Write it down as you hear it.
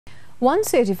One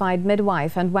certified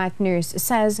midwife and wet nurse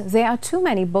says there are too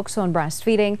many books on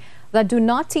breastfeeding that do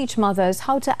not teach mothers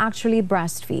how to actually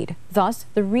breastfeed. Thus,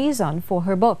 the reason for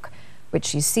her book, which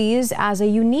she sees as a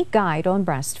unique guide on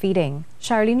breastfeeding.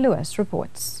 Cherrylene Lewis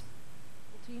reports.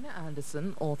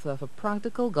 Paultina, author of a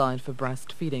practical guide for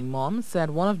breastfeeding moms, said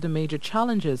one of the major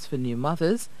challenges for new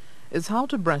mothers is how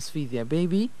to breastfeed their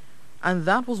baby, and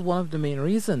that was one of the main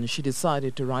reasons she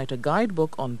decided to write a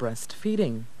guidebook on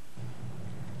breastfeeding.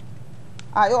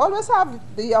 I always have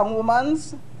the young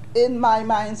woman's in my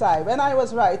mind's eye. When I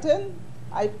was writing,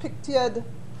 I pictured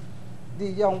the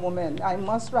young woman. I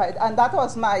must write, and that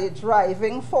was my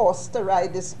driving force to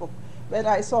write this book. When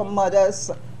I saw mothers,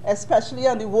 especially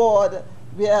on the ward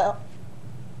where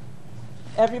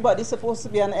everybody's supposed to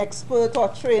be an expert or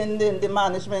trained in the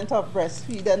management of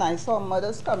breastfeeding, I saw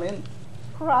mothers coming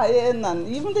crying, and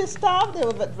even the staff, they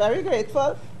were very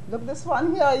grateful. Look, this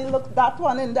one here, you look that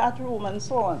one in that room, and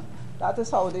so on. That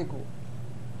is how they go.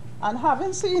 And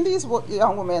having seen these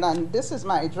young women, and this is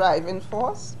my driving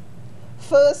force,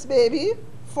 first baby,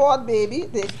 fourth baby,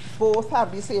 they both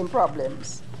have the same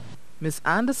problems. Ms.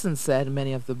 Anderson said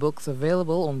many of the books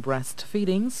available on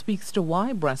breastfeeding speaks to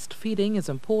why breastfeeding is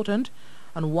important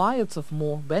and why it's of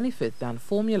more benefit than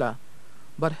formula.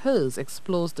 But hers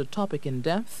explores the topic in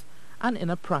depth and in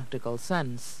a practical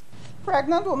sense.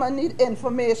 Pregnant women need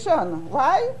information.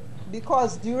 Why?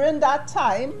 Because during that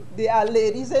time, they are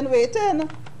ladies in waiting.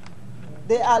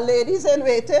 They are ladies in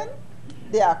waiting.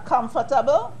 They are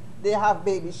comfortable. They have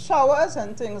baby showers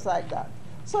and things like that.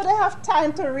 So they have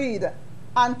time to read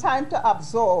and time to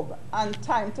absorb and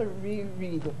time to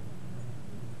reread.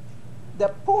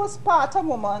 The postpartum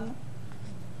woman,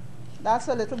 that's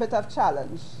a little bit of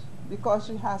challenge because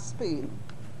she has pain.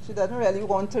 She doesn't really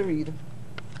want to read.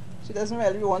 She doesn't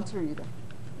really want to read.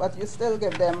 But you still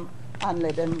give them and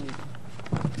let them read.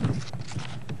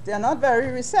 They're not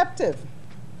very receptive.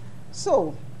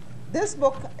 So this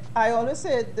book, I always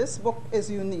say this book is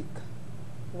unique.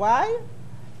 Why?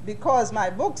 Because my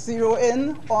book zero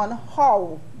in on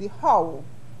how, the how.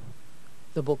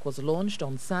 The book was launched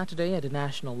on Saturday at the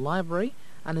National Library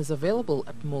and is available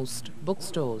at most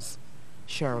bookstores.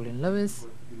 Cherrylene Lewis,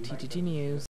 TTT News.